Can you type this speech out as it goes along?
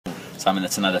Simon,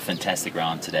 that's another fantastic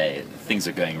round today. Things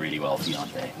are going really well for you,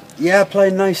 aren't they? Yeah,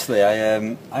 playing nicely.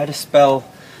 I had a spell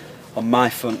on my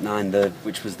front nine,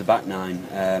 which was the back nine,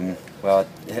 where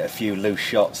I hit a few loose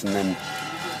shots, and then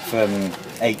from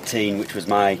 18, which was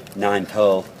my ninth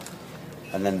hole,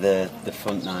 and then the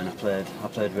front nine, I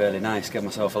played really nice, gave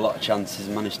myself a lot of chances,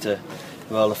 and managed to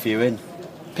roll a few in.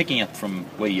 Picking up from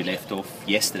where you left off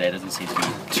yesterday, doesn't seem to be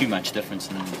too much difference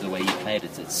in the way you played.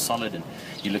 It's solid, and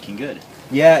you're looking good.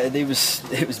 Yeah, it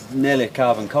was nearly a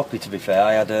carbon copy, to be fair.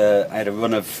 I had a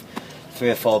run of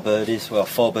 3 or 4 birdies. Well,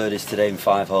 4 birdies today in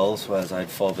 5 holes, whereas I had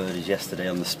 4 birdies yesterday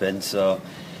on the spin. So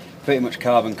pretty much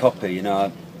carbon copy. You know,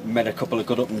 I made a couple of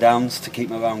good up and downs to keep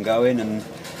my round going, and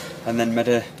then made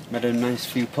a nice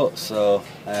few putts. So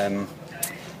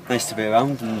nice to be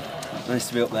around, and nice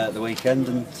to be up there at the weekend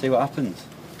and see what happens.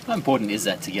 How important is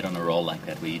that to get on a roll like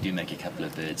that, where you do make a couple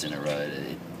of birds in a row?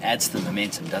 It adds to the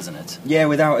momentum, doesn't it? Yeah,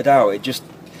 without a doubt. It just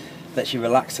lets you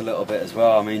relax a little bit as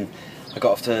well. I mean,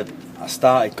 I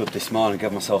started good this morning,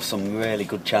 gave myself some really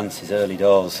good chances early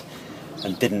doors,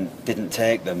 and didn't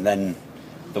take them. Then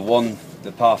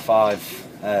the par 5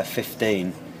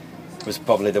 15 was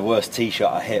probably the worst tee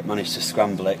shot I hit. Managed to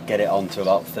scramble it, get it onto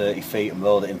about 30 feet, and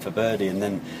rolled it in for birdie, and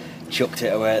then chucked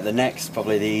it away at the next,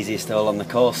 probably the easiest hole on the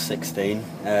course, 16.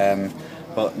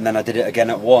 But then I did it again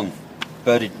at 1.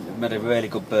 Made a really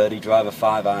good birdie, driver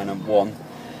 5 iron at 1,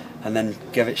 and then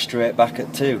gave it straight back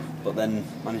at 2. But then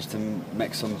managed to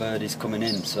make some birdies coming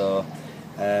in, so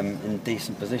in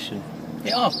decent position.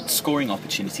 There are scoring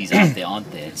opportunities out there, aren't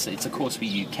there? It's a course where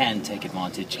you can take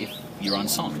advantage if you're on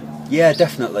song. Yeah,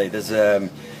 definitely. There's the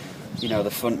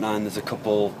front nine. There's a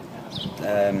couple.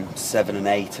 7 and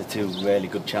 8 are 2 really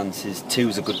good chances.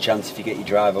 2's a good chance if you get your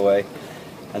drive away,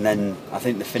 and then I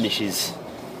think the finishes,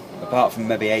 apart from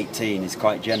maybe 18, is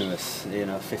quite generous.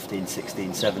 15,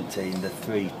 16, 17, the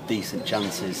 3 decent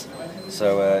chances.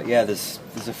 So yeah, there's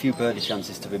a few birdie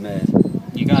chances to be made.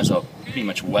 You guys are pretty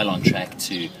much well on track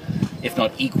to, if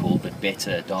not equal, but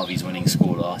better Derby's winning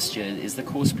score last year. Is the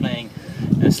course playing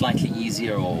slightly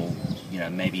easier, or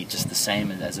maybe just the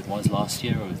same as it was last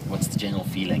year, or what's the general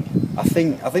feeling? I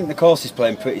think the course is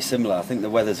playing pretty similar. I think the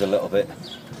weather's a little bit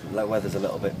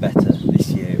better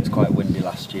this year. It was quite windy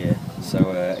last year,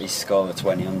 so his score of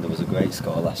 20 under was a great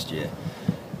score last year,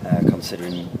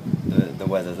 considering the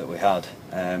weather that we had.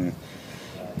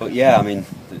 But yeah, I mean,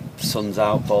 the sun's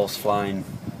out, balls flying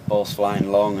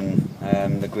long,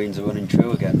 and the greens are running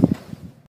true again.